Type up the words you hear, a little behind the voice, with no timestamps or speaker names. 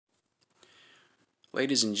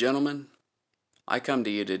Ladies and gentlemen, I come to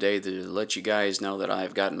you today to let you guys know that I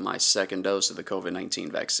have gotten my second dose of the COVID-19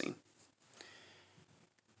 vaccine.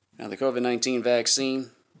 Now, the COVID-19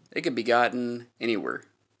 vaccine, it can be gotten anywhere.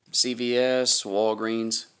 CVS,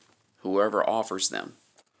 Walgreens, whoever offers them,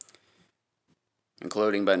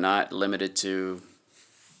 including but not limited to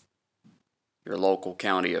your local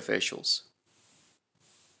county officials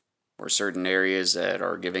or certain areas that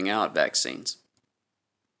are giving out vaccines.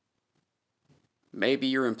 Maybe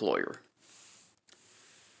your employer.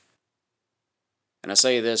 And I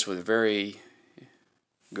say this with very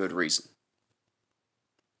good reason.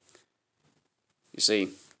 You see,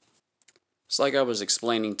 it's like I was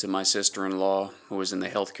explaining to my sister-in-law, who was in the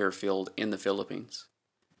healthcare field in the Philippines,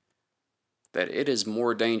 that it is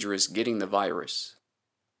more dangerous getting the virus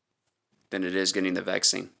than it is getting the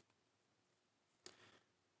vaccine.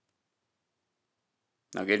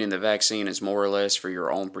 Now, getting the vaccine is more or less for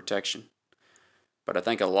your own protection. But I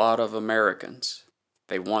think a lot of Americans,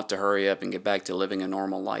 they want to hurry up and get back to living a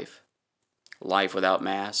normal life. Life without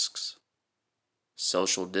masks,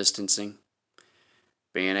 social distancing,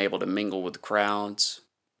 being able to mingle with crowds,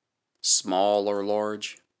 small or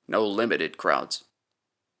large, no limited crowds.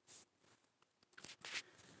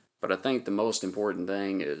 But I think the most important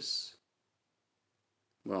thing is,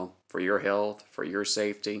 well, for your health, for your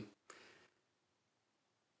safety.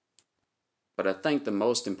 But I think the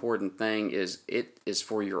most important thing is it is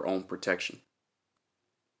for your own protection.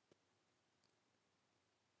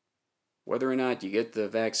 Whether or not you get the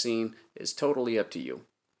vaccine is totally up to you.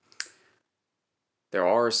 There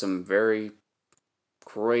are some very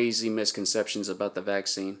crazy misconceptions about the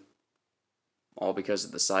vaccine, all because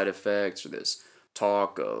of the side effects or this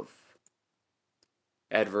talk of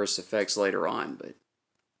adverse effects later on, but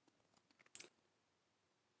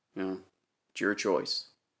it's your choice.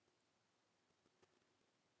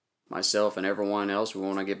 Myself and everyone else, we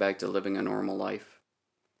want to get back to living a normal life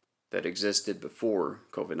that existed before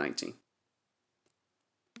COVID-19.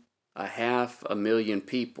 500,000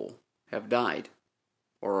 people have died,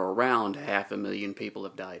 or around 500,000 people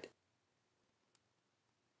have died.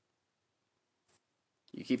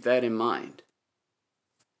 You keep that in mind.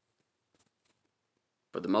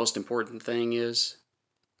 But the most important thing is,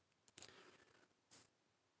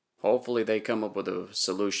 hopefully they come up with a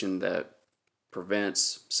solution that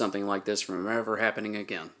prevents something like this from ever happening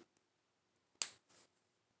again.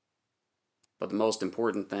 But the most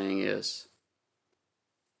important thing is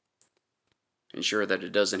ensure that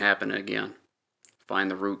it doesn't happen again. Find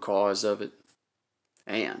the root cause of it.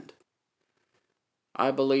 And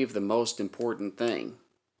I believe the most important thing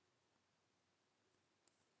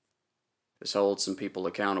is hold some people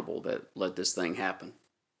accountable that let this thing happen.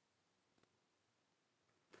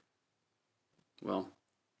 Well,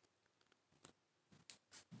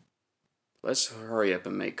 let's hurry up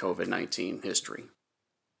and make COVID-19 history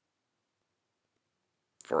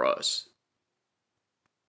for us.